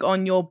commenting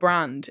on your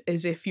brand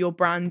as if your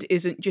brand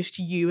isn't just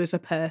you as a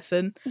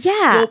person?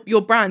 Yeah.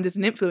 Your brand as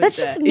an influencer That's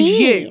just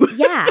me. is you.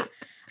 Yeah.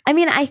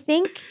 I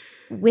think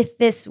with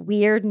this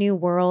weird new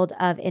world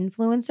of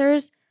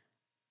influencers,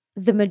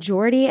 the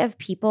majority of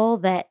people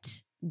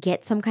that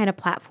get some kind of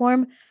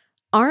platform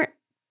aren't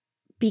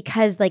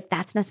because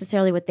that's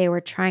necessarily what they were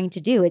trying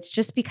to do. It's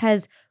just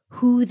because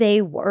who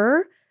they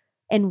were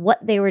and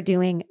what they were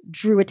doing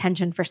drew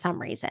attention for some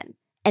reason.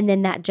 And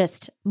then that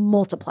just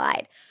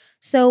multiplied.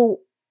 So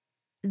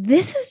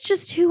this is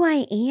just who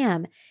I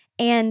am.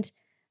 And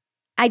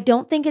I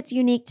don't think it's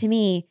unique to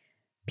me.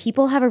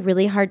 People have a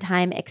really hard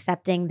time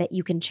accepting that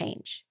you can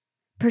change,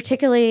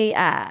 particularly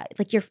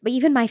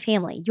even my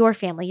family, your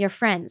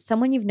friends,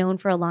 someone you've known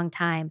for a long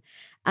time,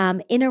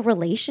 in a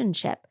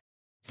relationship.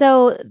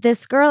 So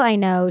this girl I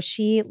know,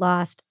 she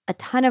lost a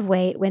ton of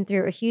weight, went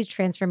through a huge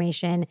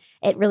transformation.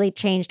 It really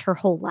changed her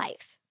whole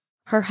life.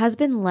 Her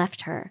husband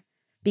left her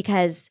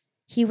because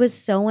he was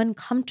so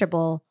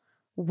uncomfortable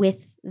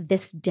with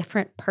this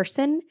different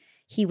person.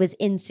 He was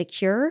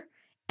insecure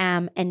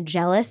and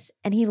jealous,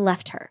 and he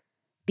left her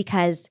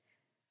because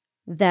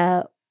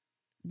the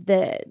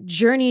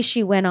journey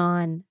she went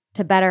on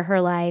to better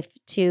her life,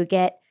 to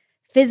get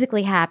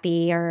physically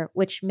happy, or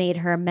which made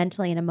her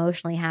mentally and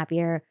emotionally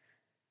happier,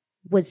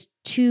 was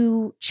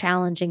too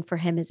challenging for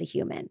him as a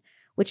human,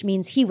 which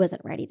means he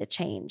wasn't ready to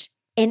change.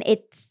 And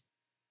it's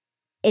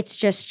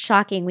just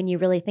shocking when you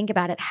really think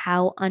about it,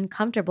 how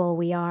uncomfortable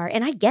we are.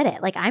 And I get it.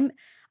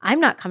 I'm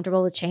not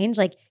comfortable with change.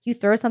 You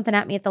throw something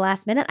at me at the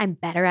last minute, I'm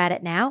better at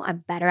it now.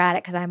 I'm better at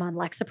it because I'm on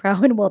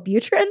Lexapro and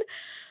Wellbutrin.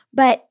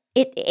 But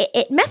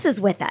it messes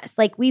with us.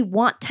 We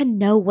want to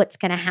know what's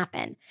going to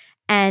happen.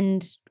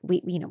 And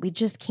we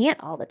just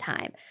can't all the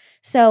time.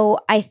 So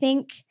I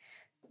think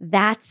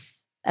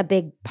that's a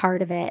big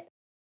part of it.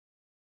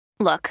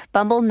 Look,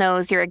 Bumble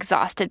knows you're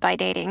exhausted by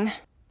dating.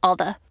 All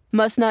the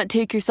must not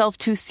take yourself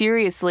too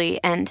seriously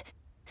and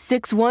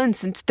 6'1"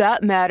 since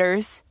that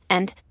matters.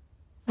 And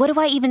what do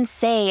I even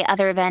say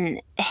other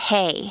than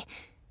hey?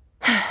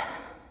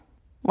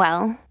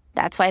 Well,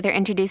 that's why they're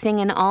introducing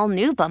an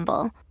all-new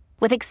Bumble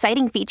with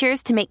exciting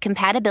features to make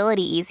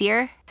compatibility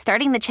easier,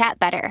 starting the chat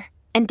better,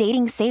 and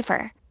dating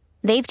safer.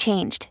 They've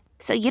changed,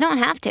 so you don't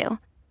have to.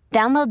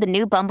 Download the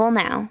new Bumble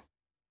now.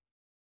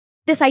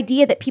 This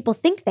idea that people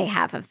think they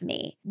have of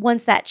me,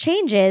 once that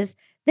changes,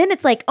 then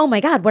it's like, oh my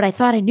God, what I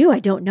thought I knew, I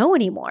don't know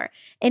anymore.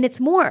 And it's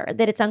more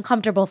that it's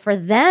uncomfortable for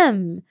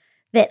them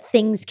that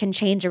things can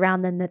change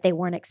around them that they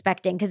weren't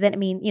expecting. Because then,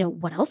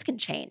 what else can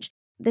change?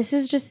 This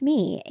is just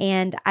me.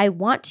 And I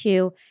want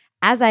to,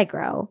 as I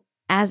grow,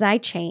 as I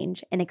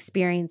change and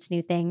experience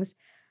new things,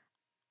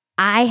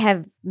 I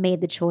have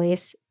made the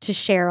choice to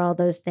share all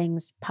those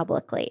things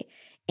publicly.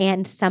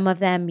 And some of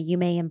them you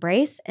may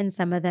embrace and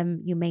some of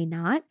them you may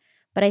not.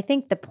 But I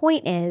think the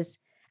point is,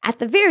 at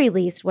the very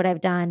least, what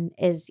I've done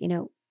is,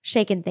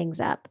 shaken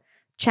things up,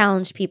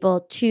 challenged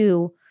people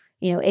to,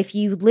 if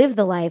you live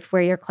the life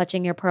where you're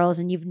clutching your pearls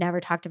and you've never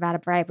talked about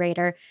a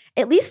vibrator,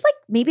 at least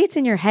maybe it's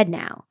in your head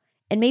now.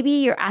 And maybe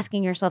you're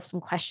asking yourself some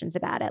questions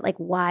about it. Like,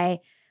 why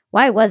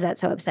was that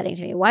so upsetting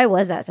to me? Why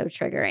was that so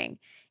triggering?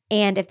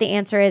 And if the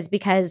answer is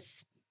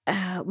because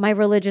my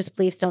religious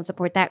beliefs don't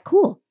support that,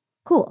 cool.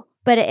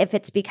 But if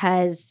it's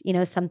because,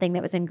 something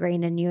that was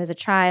ingrained in you as a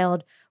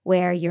child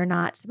where you're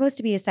not supposed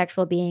to be a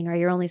sexual being, or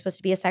you're only supposed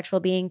to be a sexual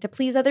being to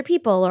please other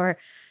people, or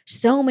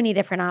so many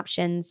different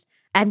options,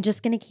 I'm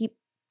just going to keep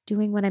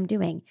doing what I'm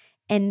doing.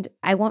 And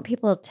I want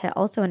people to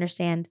also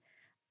understand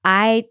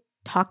I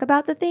talk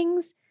about the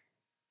things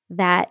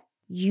that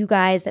you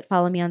guys that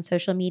follow me on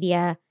social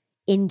media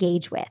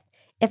engage with.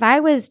 If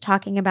I was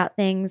talking about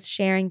things,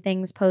 sharing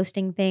things,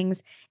 posting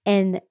things,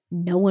 and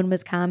no one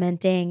was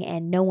commenting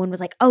and no one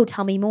was like, oh,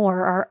 tell me more,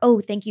 or,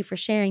 oh, thank you for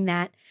sharing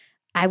that,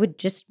 I would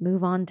just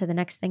move on to the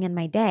next thing in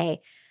my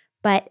day.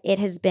 But it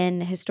has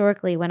been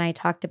historically when I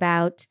talked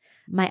about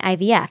my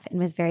IVF and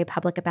was very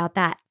public about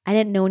that. I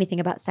didn't know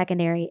anything about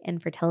secondary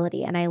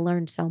infertility, and I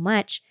learned so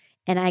much.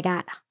 And I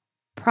got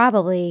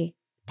probably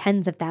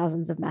tens of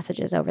thousands of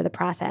messages over the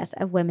process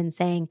of women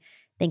saying,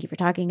 thank you for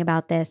talking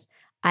about this.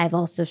 I've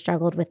also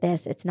struggled with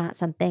this. It's not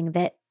something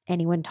that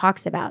anyone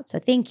talks about. So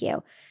thank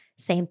you.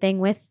 Same thing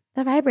with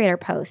the vibrator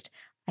post.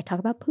 I talk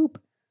about poop.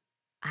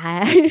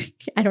 I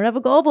don't have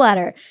a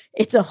gallbladder.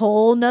 It's a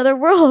whole nother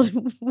world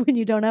when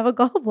you don't have a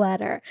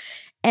gallbladder.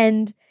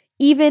 And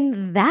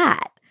even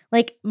that,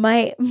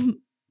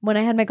 when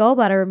I had my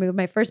gallbladder removed,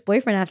 my first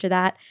boyfriend after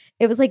that,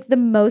 it was the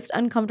most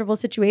uncomfortable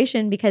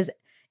situation because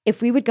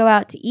if we would go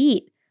out to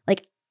eat,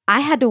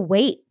 I had to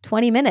wait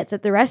 20 minutes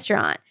at the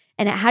restaurant.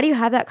 And how do you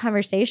have that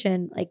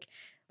conversation?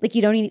 Like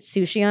you don't eat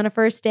sushi on a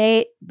first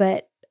date,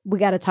 but we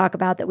got to talk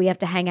about that we have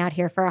to hang out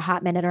here for a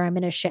hot minute or I'm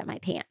going to shit my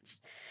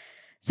pants.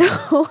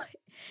 So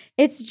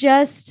it's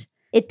just,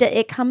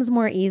 it comes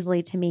more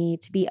easily to me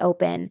to be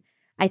open,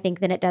 I think,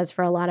 than it does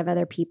for a lot of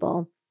other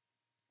people.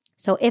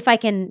 So if I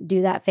can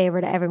do that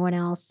favor to everyone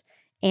else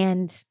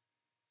and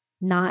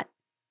not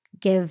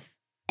give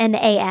an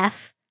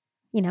AF,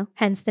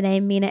 hence the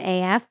name Mina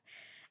AF,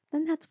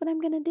 then that's what I'm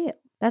going to do.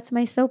 That's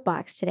my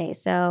soapbox today.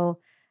 So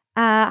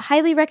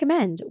highly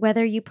recommend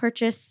whether you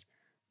purchase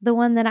the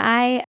one that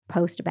I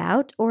post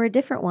about or a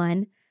different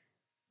one,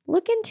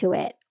 look into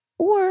it.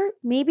 Or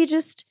maybe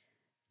just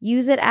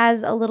use it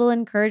as a little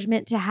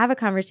encouragement to have a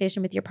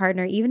conversation with your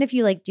partner. Even if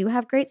you do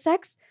have great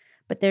sex,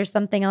 but there's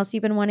something else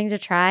you've been wanting to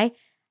try,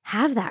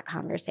 have that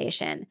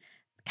conversation.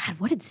 God,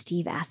 what did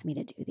Steve ask me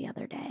to do the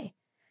other day?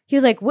 He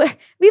was like, we've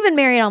been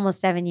married almost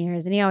 7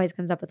 years and he always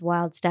comes up with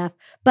wild stuff.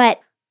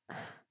 But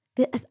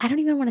I don't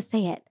even want to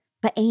say it,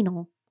 but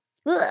anal.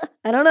 Ugh,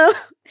 I don't know.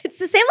 It's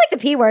the same like the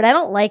P word. I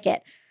don't like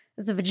it.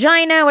 It's a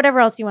vagina,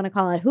 whatever else you want to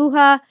call it.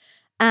 Hoo-ha.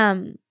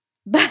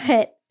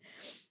 But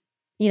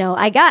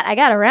I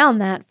got around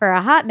that for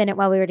a hot minute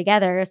while we were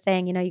together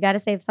saying, you got to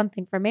save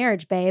something for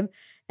marriage, babe.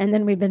 And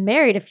then we'd been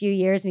married a few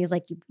years and he's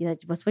like,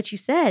 what's what you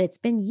said? It's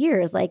been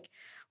years.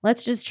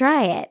 Let's just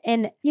try it.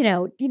 And,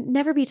 you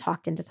never be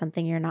talked into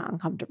something you're not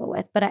uncomfortable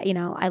with. But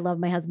I love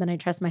my husband. I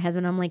trust my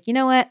husband. I'm like, you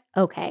know what?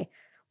 Okay.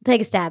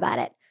 Take a stab at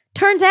it.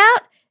 Turns out,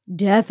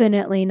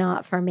 definitely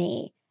not for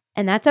me.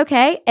 And that's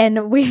okay.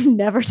 And we've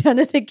never done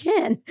it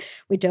again.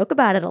 We joke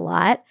about it a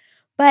lot,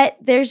 but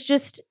there's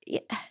just,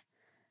 you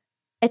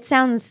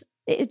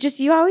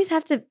always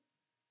have to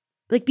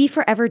be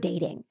forever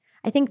dating.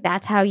 I think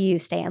that's how you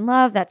stay in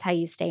love. That's how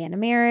you stay in a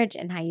marriage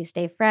and how you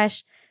stay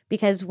fresh.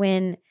 Because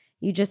when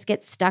you just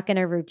get stuck in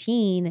a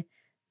routine,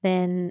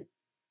 then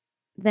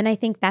I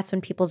think that's when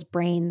people's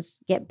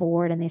brains get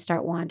bored and they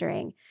start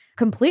wandering.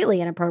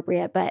 Completely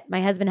inappropriate, but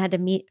my husband and I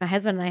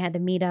had to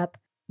meet up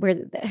where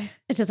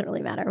it doesn't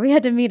really matter. We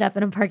had to meet up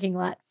in a parking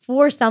lot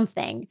for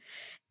something.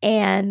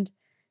 And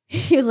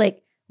he was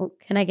like, well,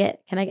 can I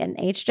get an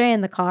HJ in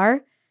the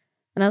car?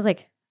 And I was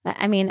like,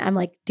 I'm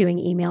doing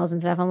emails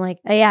and stuff. I'm like,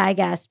 oh, yeah, I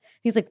guess.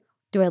 He's like,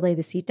 do I lay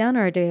the seat down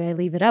or do I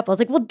leave it up? I was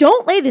like, well,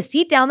 don't lay the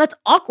seat down. That's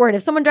awkward.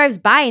 If someone drives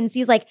by and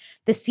sees like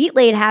the seat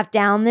laid half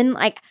down, then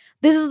like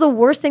this is the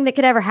worst thing that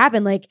could ever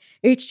happen. Like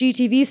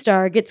HGTV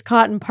star gets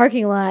caught in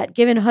parking lot,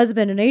 giving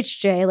husband an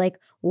HJ. Like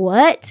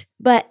what?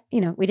 But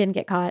you know, we didn't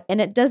get caught,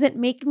 and it doesn't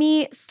make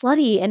me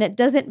slutty and it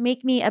doesn't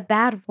make me a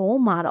bad role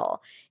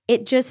model.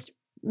 It just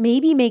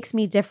maybe makes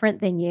me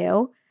different than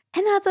you.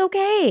 And that's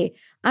okay.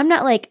 I'm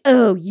not like,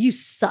 oh, you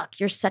suck.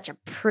 You're such a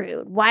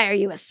prude. Why are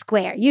you a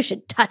square? You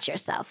should touch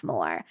yourself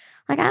more.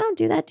 Like, I don't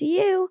do that to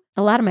you.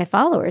 A lot of my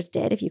followers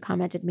did. If you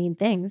commented mean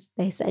things,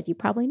 they said you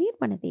probably need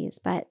one of these,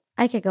 but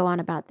I could go on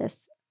about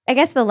this. I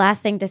guess the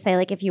last thing to say,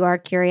 like, if you are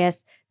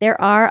curious, there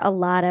are a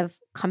lot of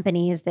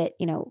companies that,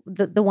 you know,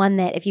 the one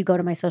that if you go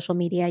to my social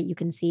media, you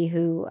can see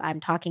who I'm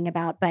talking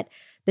about, but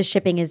the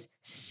shipping is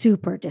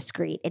super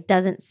discreet. It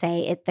doesn't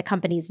say it, the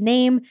company's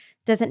name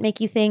doesn't make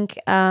you think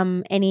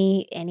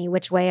any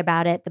which way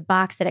about it, the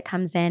box that it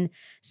comes in.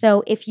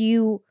 So if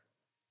you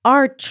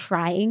are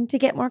trying to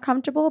get more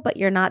comfortable, but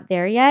you're not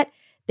there yet,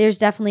 there's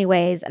definitely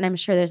ways, and I'm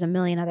sure there's a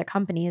million other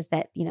companies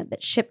that, you know,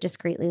 that ship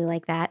discreetly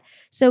like that.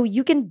 So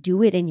you can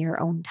do it in your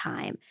own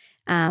time.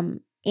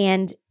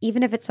 And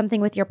even if it's something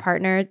with your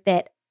partner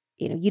that,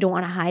 you know, you don't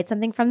want to hide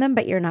something from them,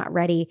 but you're not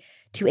ready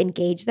to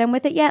engage them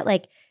with it yet.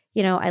 Like,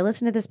 you know, I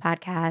listened to this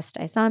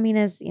podcast. I saw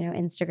Mina's, you know,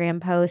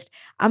 Instagram post.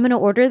 I'm going to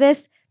order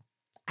this.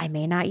 I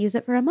may not use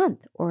it for a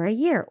month or a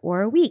year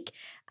or a week.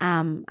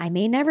 I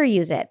may never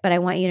use it, but I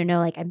want you to know,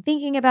 like, I'm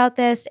thinking about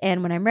this.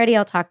 And when I'm ready,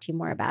 I'll talk to you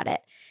more about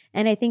it.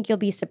 And I think you'll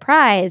be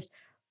surprised.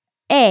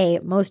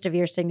 Most of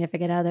your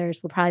significant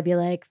others will probably be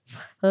like,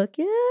 fuck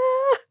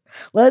yeah,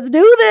 let's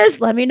do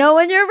this. Let me know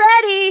when you're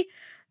ready.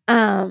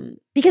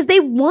 Because they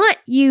want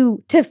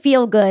you to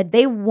feel good.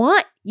 They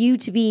want you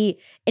to be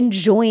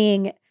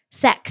enjoying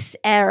sex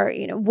or,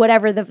 you know,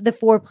 whatever the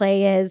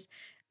foreplay is,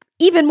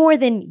 even more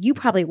than you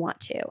probably want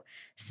to.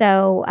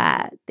 So,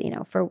 you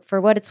know,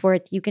 for what it's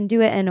worth, you can do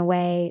it in a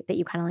way that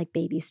you kind of like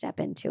baby step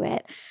into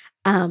it.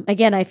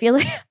 Again, I feel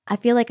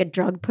like a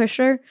drug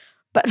pusher,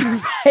 but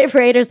for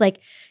vibrators, like,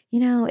 you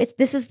know,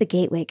 this is the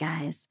gateway,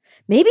 guys.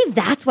 Maybe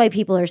that's why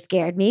people are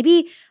scared.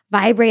 Maybe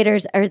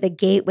vibrators are the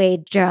gateway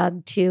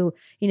drug to,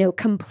 you know,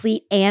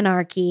 complete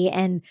anarchy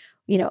and,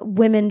 you know,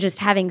 women just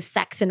having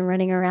sex and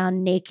running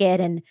around naked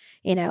and,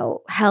 you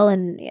know, hell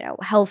and, you know,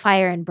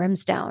 hellfire and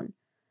brimstone.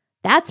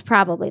 That's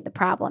probably the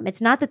problem.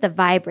 It's not that the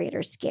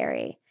vibrator's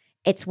scary.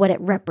 It's what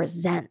it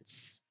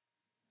represents.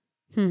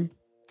 A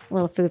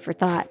little food for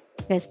thought.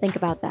 You guys think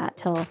about that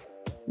till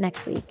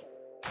next week.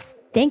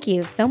 Thank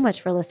you so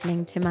much for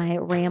listening to my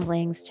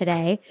ramblings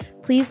today.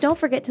 Please don't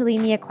forget to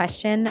leave me a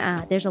question.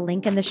 There's a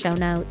link in the show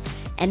notes.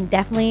 And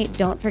definitely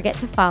don't forget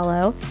to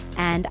follow.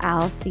 And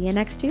I'll see you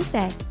next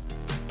Tuesday.